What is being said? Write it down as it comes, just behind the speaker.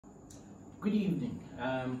Good evening.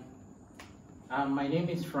 My name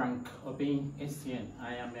is Frank Obin Etienne.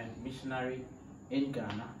 I am a missionary in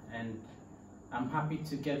Ghana, and I'm happy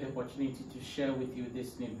to get the opportunity to share with you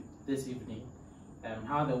this evening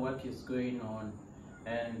how the work is going on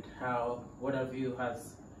and how what of you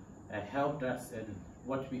has helped us and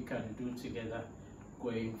what we can do together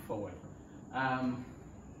going forward.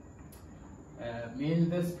 In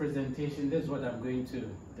this presentation, this is what I'm going to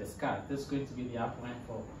discuss. This is going to be the outline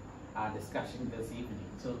for our discussion this evening.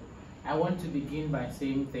 So I want to begin by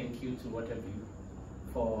saying thank you to what of you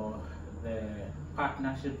for the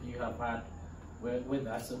partnership you have had with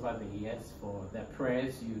us over the years, for the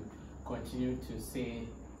prayers you continue to say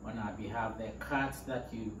on our behalf, the cards that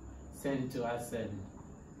you send to us and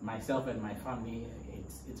myself and my family.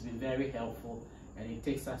 It's been very helpful and it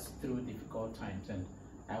takes us through difficult times, and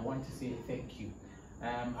I want to say thank you.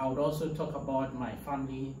 I would also talk about my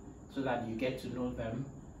family so that you get to know them.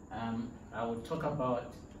 I will talk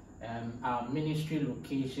about our ministry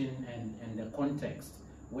location and the context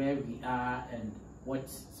where we are and what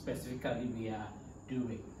specifically we are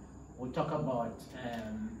doing. We'll talk about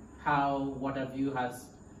how what of you has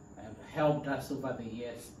helped us over the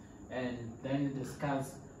years, and then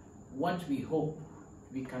discuss what we hope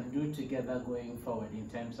we can do together going forward in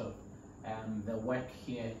terms of the work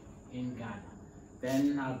here in Ghana.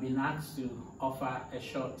 Then I've been asked to offer a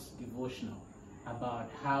short devotional about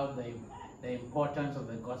how the importance of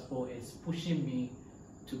the gospel is pushing me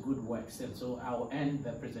to good works, and so I'll end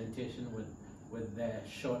the presentation with the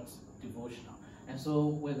short devotional. And so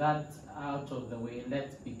with that out of the way,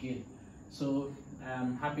 let's begin. So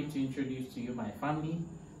I'm happy to introduce to you my family,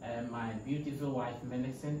 my beautiful wife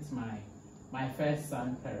Millicent, my first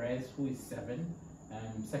son Perez, who is 7,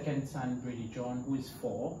 second son Brady John, who is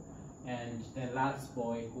 4, and the last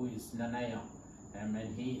boy, who is Nanaya, and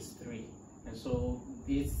he is 3. And so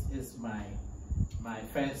this is my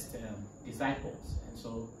first disciples, and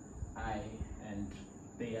so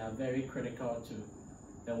they are very critical to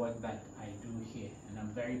the work that I do here, and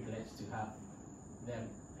I'm very blessed to have them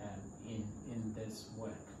in this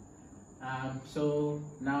work. So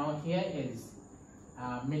now here is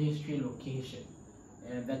our ministry location.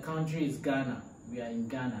 The country is Ghana. We are in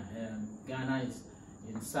Ghana. Ghana is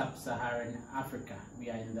in sub-Saharan Africa. We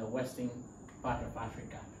are in the western part of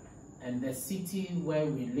Africa. And the city where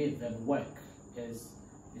we live and work is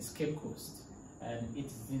Cape Coast. And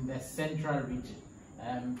it's in the central region.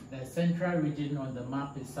 The central region on the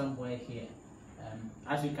map is somewhere here.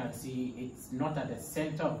 As you can see, it's not at the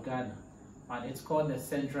center of Ghana, but it's called the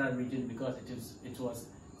central region because it was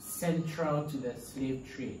central to the slave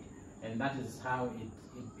trade, and that is how it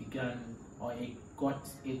began, or it got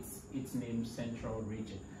its name, Central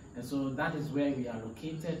Region. And so that is where we are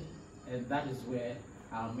located, and that is where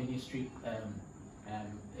our ministry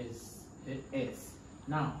is.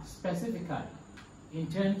 Now, specifically, in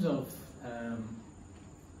terms of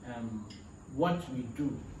what we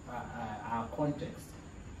do, our context,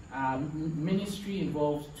 ministry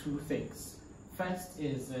involves 2 things. First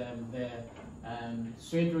is the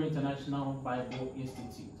Swedro International Bible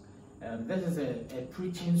Institute. This is a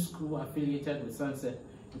preaching school affiliated with Sunset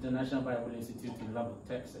International Bible Institute in Lubbock,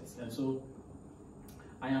 Texas. And so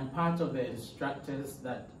I am part of the instructors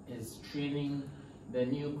that is training the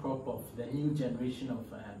new crop of the new generation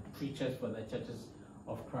of preachers for the Churches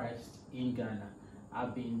of Christ in Ghana.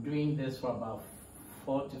 I've been doing this for about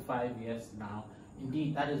 4 to 5 years now.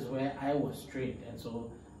 Indeed, that is where I was trained, and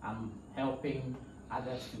so I'm helping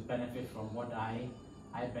others to benefit from what I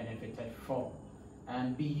benefited from.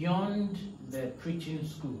 And beyond the preaching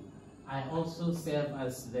school, I also serve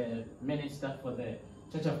as the minister for the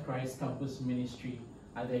Church of Christ campus ministry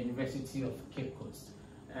at the University of Cape Coast.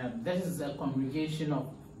 This is a congregation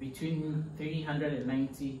of between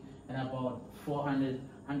 390 and about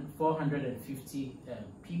 450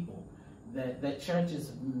 people. The church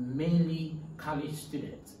is mainly college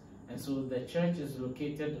students, and so the church is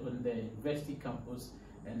located on the university campus,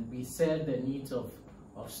 and we serve the needs of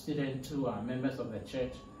students who are members of the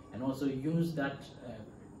church, and also use that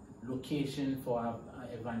location for our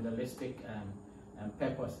evangelistic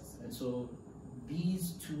purposes. And so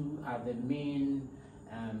these 2 are the main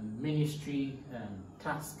ministry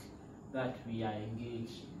tasks that we are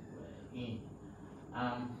engaged in.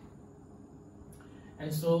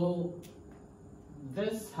 And so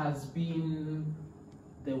this has been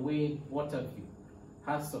the way What of You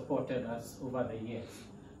has supported us over the years.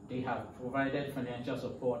 They have provided financial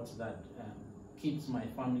support that keeps my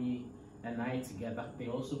family and I together. They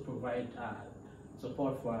also provide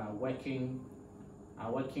support for our working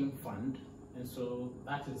fund, and so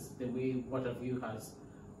that is the way What of You has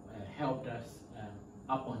helped us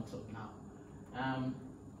up until now.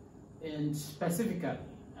 And specifically,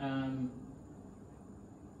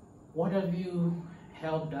 what have you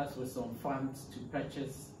helped us with some funds to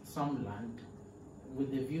purchase some land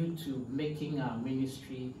with the view to making our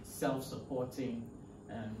ministry self-supporting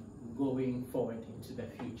going forward into the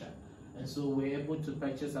future. And so we're able to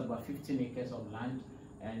purchase about 15 acres of land,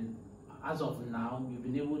 and as of now we've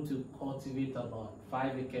been able to cultivate about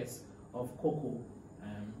 5 acres of cocoa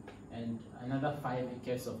and another 5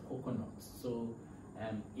 acres of coconuts. So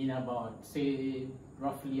in about, say,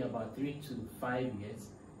 roughly about 3 to 5 years,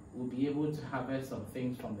 we'll be able to harvest some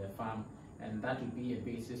things from the farm, and that will be a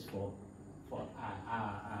basis for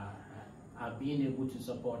our being able to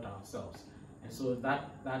support ourselves. And so that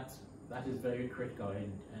is very critical,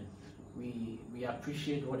 and we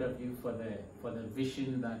appreciate what of you for the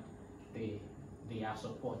vision that they are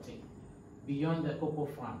supporting. Beyond the cocoa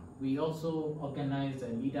farm, we also organized a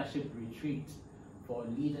leadership retreat for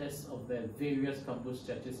leaders of the various campus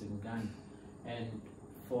churches in Ghana, and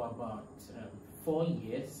for about 4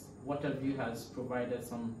 years, what of you has provided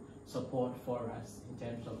some support for us in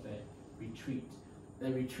terms of the retreat.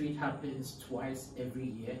 The retreat happens twice every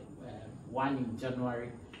year, one in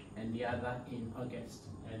January and the other in August.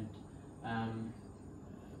 And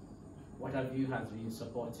what have you has been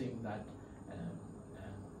supporting that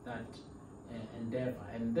endeavor.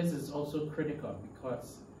 And this is also critical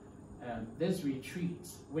because this retreat,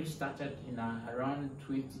 which started in around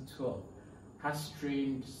 2012, has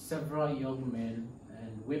trained several young men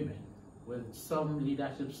and women with some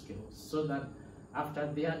leadership skills, so that after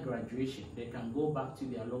their graduation, they can go back to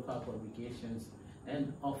their local congregations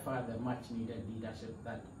and offer the much needed leadership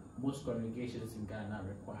that most congregations in Ghana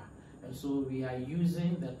require. And so we are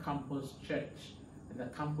using the campus church and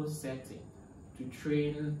the campus setting to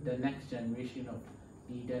train the next generation of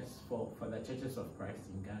leaders for the churches of Christ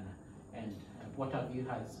in Ghana. And what have you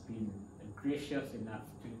has been gracious enough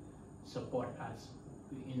to support us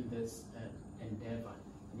in this endeavor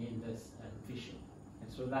and in this vision.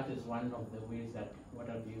 And so that is one of the ways that what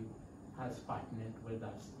have you has partnered with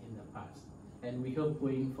us in the past. And we hope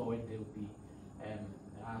going forward they will be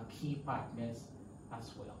our key partners as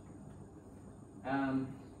well.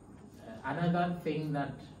 Another thing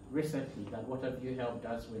that recently that what have you helped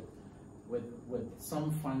us with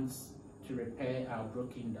some funds to repair our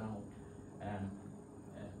broken down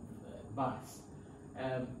bus.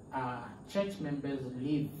 Our church members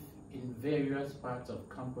live in various parts of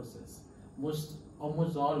campuses.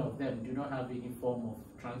 Almost all of them do not have any form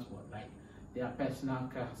of transport, like their personal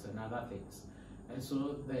cars and other things. And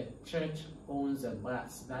so the church owns a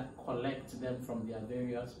bus that collects them from their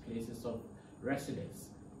various places of residence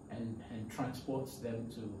and transports them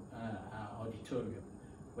to our auditorium,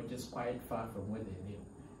 which is quite far from where they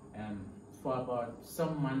live. For about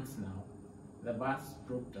some months now, the bus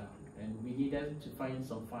broke down, and we needed to find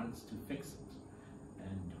some funds to fix it.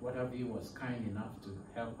 And what have you was kind enough to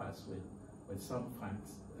help us with some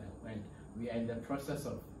funds, and we are in the process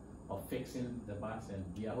of fixing the bus, and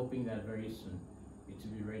we are hoping that very soon it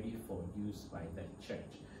will be ready for use by the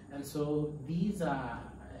church. And so these are,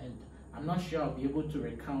 and I'm not sure I'll be able to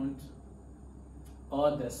recount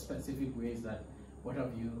all the specific ways that what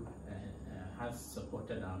have you has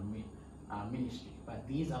supported our ministry, but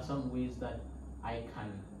these are some ways that I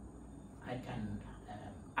can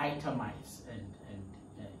itemize and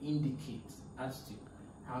indicate as to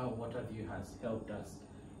how what have you has helped us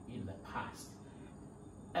in the past.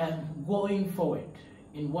 And going forward,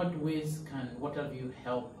 in what ways can what have you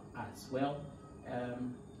help us? Well,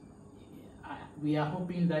 we are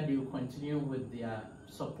hoping that they will continue with their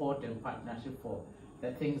support and partnership for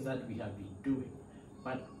the things that we have been doing.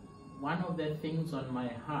 But one of the things on my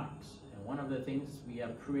heart, and one of the things we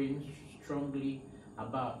are praying strongly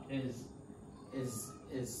about is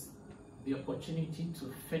the opportunity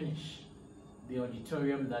to finish the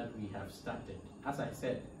auditorium that we have started. As I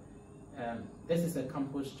said, this is a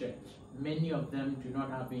campus church. Many of them do not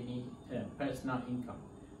have any personal income.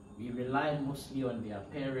 We rely mostly on their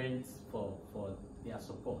parents for their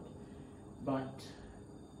support. But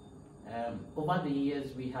over the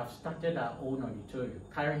years, we have started our own auditorium.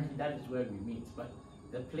 Currently, that is where we meet, but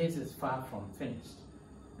the place is far from finished.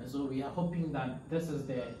 And so we are hoping that this is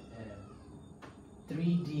the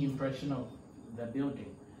 3D impression of the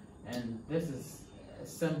building. And this is a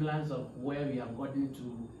semblance of where we have gotten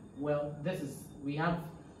to. Well, we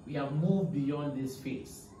have moved beyond this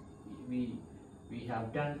phase. We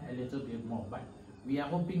have done a little bit more, but we are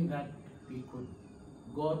hoping that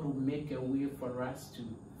God will make a way for us to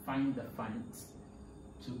find the funds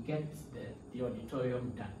to get the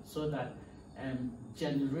auditorium done, so that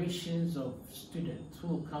generations of students who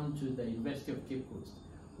will come to the University of Cape Coast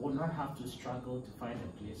will not have to struggle to find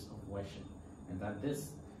a place of worship, and that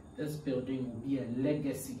this building will be a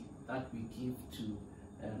legacy that we give to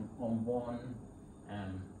unborn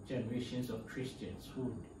generations of Christians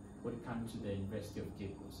who would come to the University of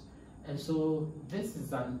Cape Coast. And so this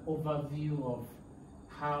is an overview of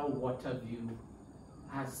how Waterview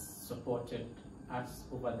has supported us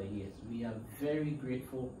over the years. We are very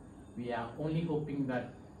grateful. We are only hoping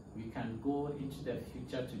that we can go into the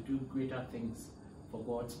future to do greater things for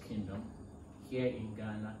God's kingdom here in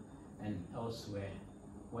Ghana and elsewhere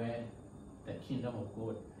where the kingdom of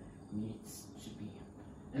God needs to be.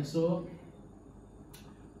 And so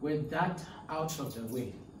with that out of the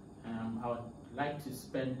way, I would like to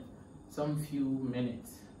spend some few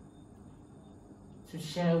minutes to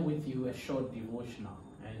share with you a short devotional.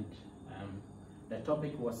 And the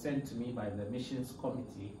topic was sent to me by the missions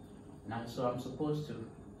committee, and so I'm supposed to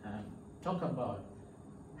talk about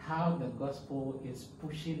how the gospel is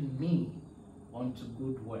pushing me onto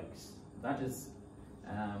good works. That is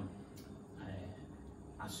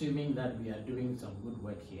assuming that we are doing some good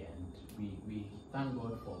work here, and we thank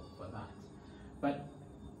God for that. But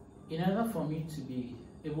in order for me to be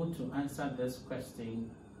able to answer this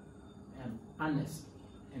question honestly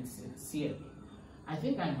and sincerely, I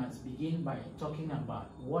think I must begin by talking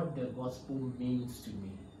about what the gospel means to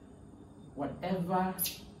me. Whatever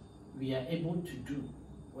we are able to do,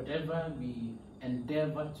 whatever we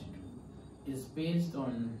endeavor to do, is based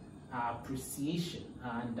on our appreciation,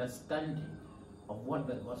 our understanding of what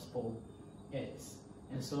the gospel is.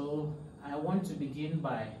 And so I want to begin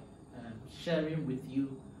by sharing with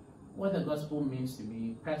you what the gospel means to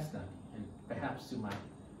me personally, and perhaps to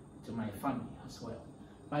my family as well.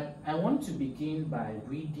 But I want to begin by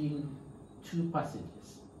reading two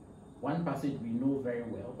passages. One passage we know very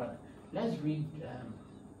well, but let's read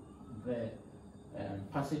the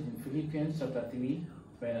passage in Philippians chapter 3,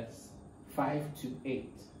 verse 5 to 8.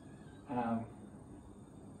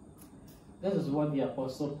 This is what the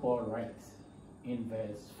Apostle Paul writes in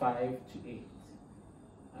verse 5 to 8.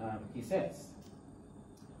 He says,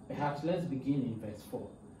 perhaps let's begin in verse 4.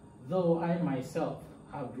 Though I myself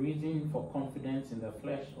have reason for confidence in the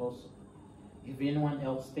flesh also, if anyone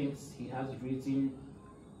else thinks he has reason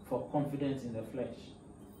for confidence in the flesh,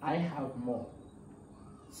 I have more.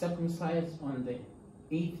 Circumcised on the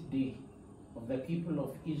 8th day, of the people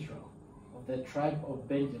of Israel, of the tribe of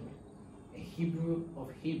Benjamin, a Hebrew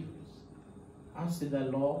of Hebrews, as to the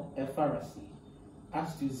law, a Pharisee,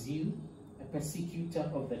 as to zeal, a persecutor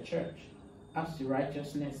of the church, as to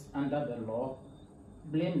righteousness under the law,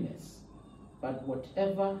 blameless. But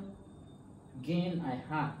whatever gain I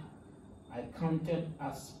had, I counted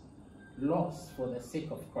as loss for the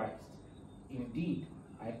sake of Christ. Indeed,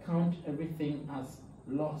 I count everything as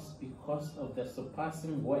loss because of the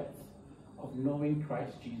surpassing worth of knowing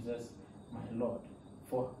Christ Jesus, my Lord.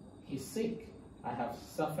 For his sake, I have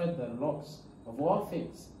suffered the loss of all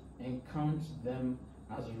things and count them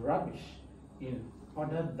as rubbish, in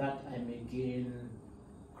order that I may gain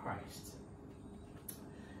Christ.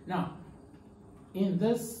 Now, in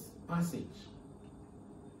this passage,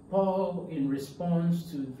 Paul, in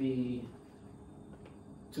response to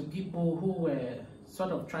people who were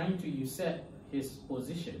sort of trying to usurp his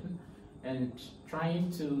position and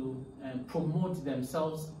trying to promote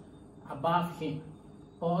themselves above him,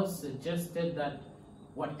 Paul suggested that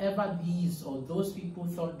whatever these or those people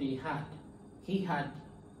thought they had, he had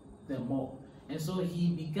them all. And so he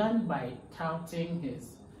began by touting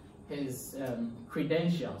his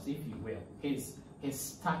credentials, if you will, his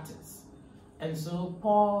status. And so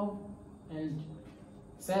Paul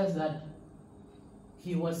says that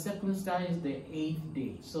he was circumcised the 8th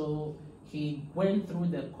day. So he went through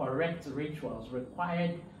the correct rituals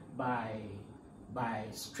required by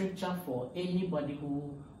scripture for anybody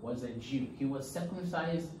who was a Jew. He was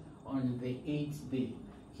circumcised on the 8th day.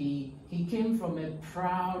 He came from a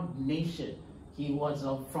proud nation. He was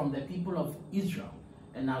from the people of Israel.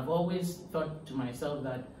 And I've always thought to myself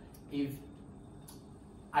that if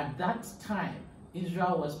at that time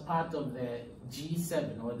Israel was part of the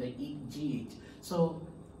G7 or the G8, so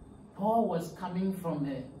Paul was coming from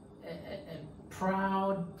a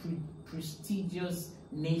proud, prestigious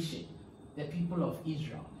nation, the people of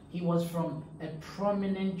Israel. He was from a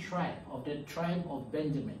prominent tribe, of the tribe of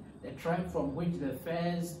Benjamin, the tribe from which the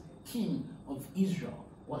first king of Israel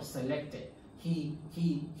was selected. He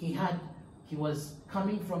was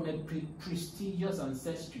coming from a prestigious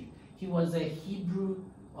ancestry. He was a Hebrew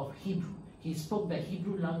of Hebrew. He spoke the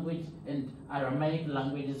Hebrew language and Aramaic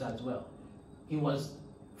languages as well. He was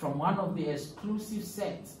from one of the exclusive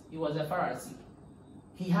sects. He was a Pharisee.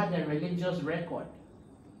 He had a religious record.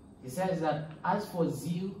 He says that as for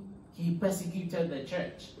zeal, he persecuted the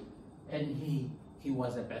church, and he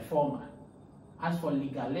was a performer. As for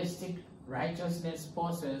legalistic righteousness,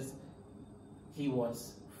 Paul says he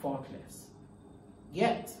was faultless.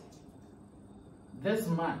 Yet, this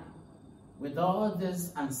man, with all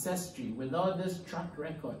this ancestry, with all this track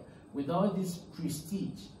record, with all this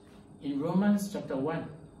prestige, in Romans chapter 1,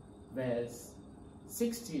 verse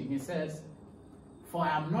 16, he says, "For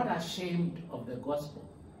I am not ashamed of the gospel,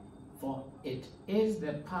 for it is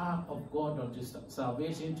the power of God unto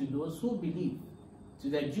salvation to those who believe, to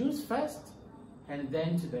the Jews first, and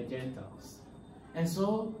then to the Gentiles." And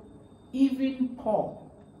so, even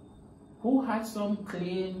Paul, who had some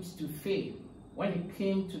claims to fame when it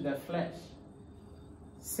came to the flesh,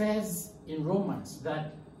 says in Romans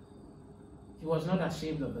that he was not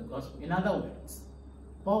ashamed of the gospel. In other words,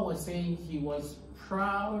 Paul was saying he was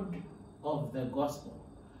proud of the gospel.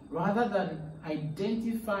 Rather than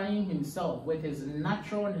identifying himself with his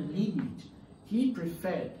natural lineage, he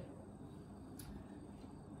preferred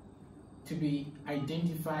to be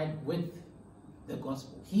identified with the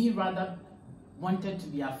gospel. He rather wanted to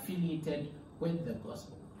be affiliated with the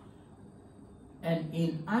gospel. And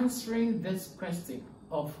in answering this question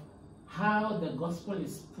of how the gospel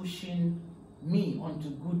is pushing me onto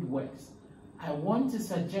good works, I want to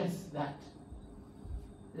suggest that,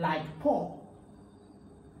 like Paul,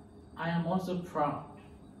 I am also proud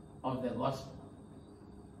of the gospel.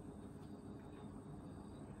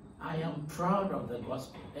 I am proud of the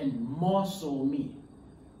gospel, and more so me,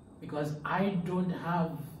 because I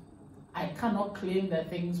cannot claim the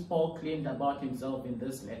things Paul claimed about himself in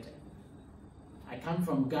this letter. I come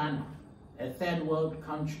from Ghana, a third world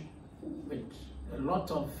country with a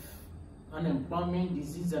lot of unemployment,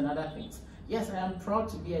 disease, and other things. Yes, I am proud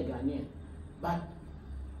to be a Ghanaian, but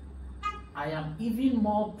I am even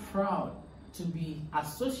more proud to be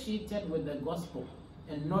associated with the gospel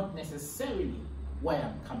and not necessarily where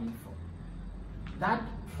I'm coming from. That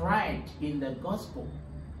pride in the gospel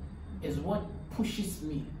is what pushes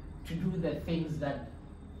me to do the things that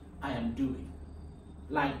I am doing.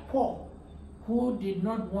 Like Paul, who did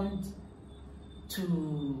not want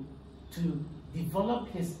to develop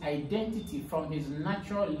his identity from his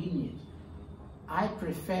natural lineage, I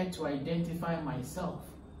prefer to identify myself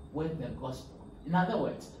with the gospel. In other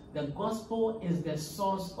words, the gospel is the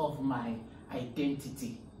source of my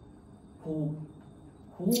identity. Who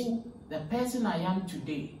the person I am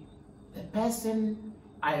today, the person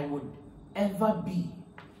I would ever be,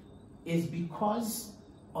 is because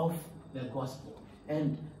of the gospel.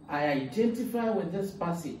 And I identify with this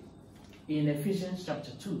passage in Ephesians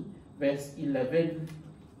chapter 2, verse 11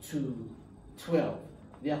 to 12.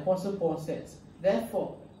 The Apostle Paul says,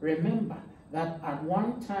 "Therefore, remember that at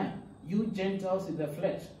one time you Gentiles in the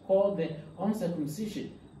flesh, called the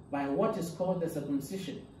uncircumcision by what is called the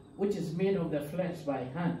circumcision, which is made of the flesh by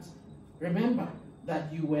hands. Remember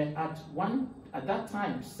that you were at that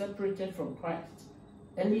time separated from Christ,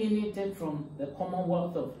 alienated from the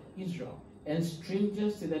commonwealth of Israel, and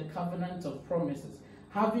strangers to the covenant of promises,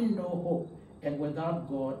 having no hope and without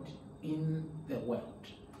God in the world."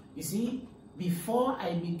 You see, before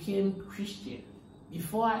I became Christian,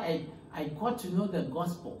 before I got to know the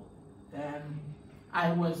gospel, I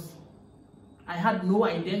had no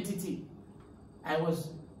identity. I was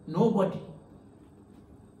nobody.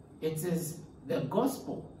 It is the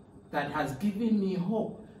gospel that has given me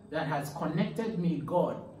hope, that has connected me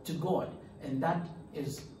to God, and that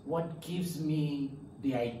is what gives me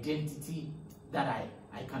the identity that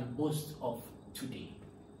I can boast of today.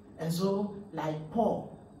 And so, like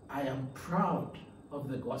Paul, I am proud of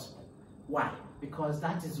the gospel. Why? Because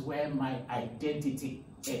that is where my identity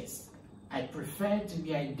is. I prefer to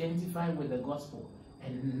be identified with the gospel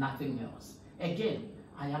and nothing else. Again,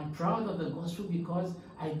 I am proud of the gospel because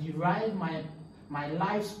I derive my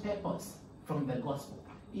life's purpose from the gospel.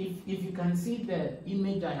 If you can see the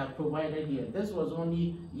image I have provided here, this was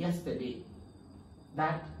only yesterday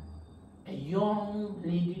that a young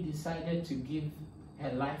lady decided to give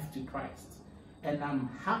her life to Christ. And I'm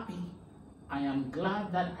happy, I am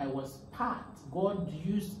glad that I was part. God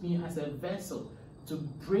used me as a vessel to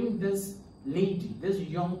bring this lady, this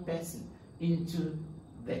young person, into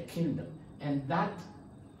the kingdom. And that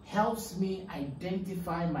helps me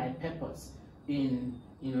identify my purpose in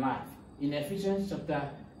life. In Ephesians chapter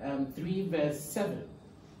 3, verse 7,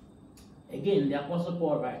 again, the Apostle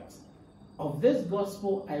Paul writes, "Of this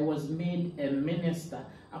gospel I was made a minister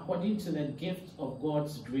according to the gift of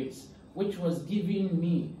God's grace, which was given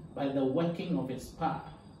me by the working of his power.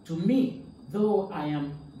 To me, though I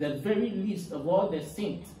am the very least of all the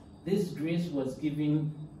saints, this grace was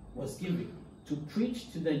given to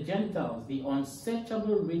preach to the Gentiles the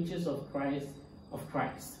unsearchable riches of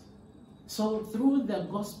Christ. So through the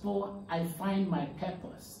gospel, I find my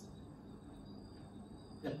purpose.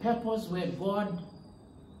 The purpose where God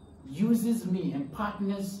uses me and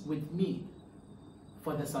partners with me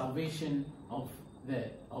for the salvation of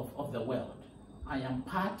the world. I am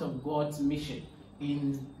part of God's mission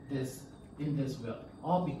in this world,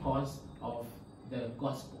 all because of the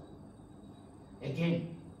gospel.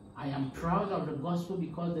 Again, I am proud of the gospel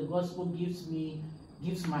because the gospel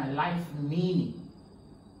gives my life meaning.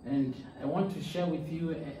 And I want to share with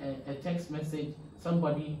you a text message.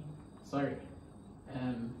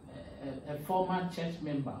 A former church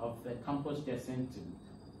member of the campus just sent to me,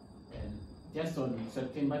 just on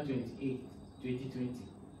September 28, 2020.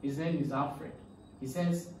 His name is Alfred. He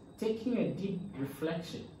says, taking a deep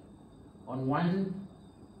reflection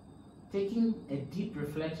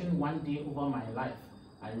one day over my life,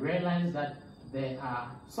 I realized that there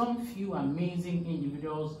are some few amazing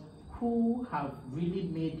individuals who have really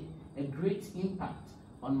made a great impact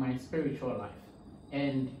on my spiritual life,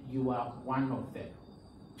 and you are one of them.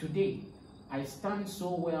 Today, I stand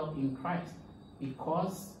so well in Christ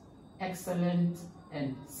because excellent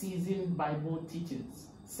and seasoned Bible teachings,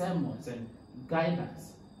 sermons, and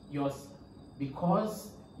guidance. Because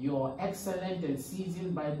your excellent and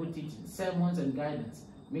seasoned Bible teachings, sermons, and guidance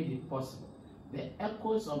made it possible. The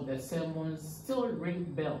echoes of the sermons still ring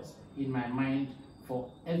bells in my mind for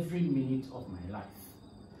every minute of my life.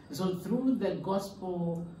 So through the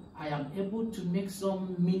gospel, I am able to make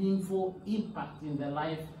some meaningful impact in the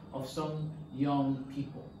life of some young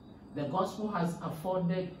people. The gospel has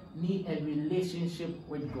afforded me a relationship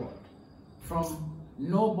with God. From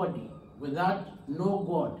nobody, without no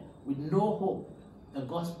God, with no hope, the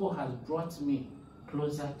gospel has brought me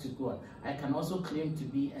closer to God. I can also claim to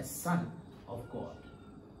be a son of God.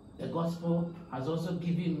 The gospel has also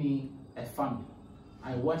given me a family.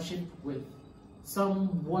 I worship with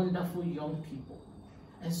some wonderful young people.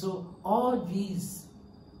 And so all these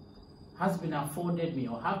have been afforded me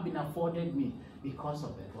because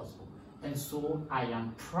of the gospel. And so I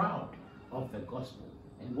am proud of the gospel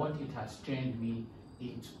and what it has turned me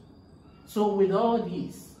into. So with all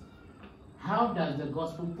these, how does the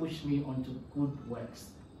gospel push me onto good works?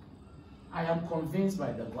 I am convinced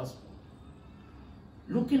by the gospel.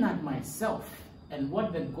 Looking at myself and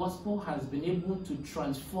what the gospel has been able to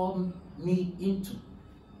transform me into,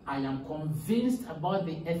 I am convinced about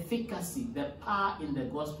the efficacy, the power in the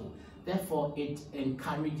gospel. Therefore, it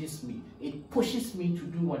encourages me. It pushes me to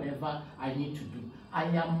do whatever I need to do. I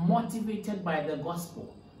am motivated by the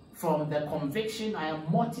gospel. From the conviction, I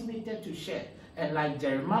am motivated to share. And like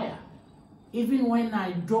Jeremiah, even when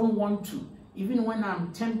I don't want to, even when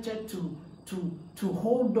I'm tempted to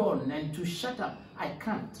hold on and to shut up, I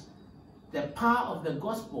can't. The power of the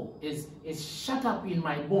gospel is shut up in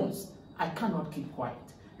my bones. I cannot keep quiet.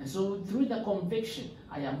 And so through the conviction,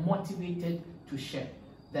 I am motivated to share.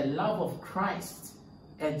 The love of Christ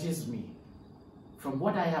urges me. From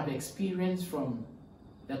what I have experienced from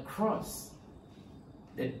the cross,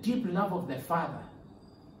 the deep love of the Father,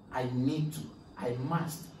 I need to, I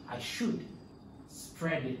must, I should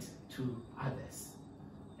spread it to others.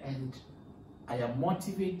 And I am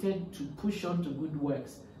motivated to push on to good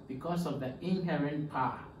works because of the inherent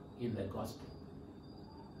power in the gospel.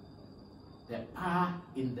 The power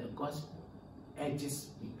in the gospel urges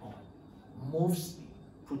me on, moves me,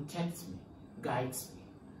 protects me, guides me,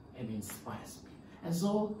 and inspires me. And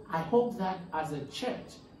so I hope that as a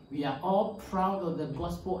church, we are all proud of the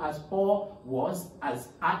gospel as Paul was, as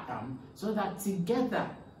I am, so that together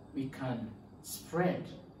we can spread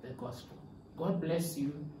the gospel. God bless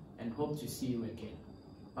you and hope to see you again.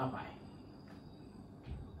 Bye-bye.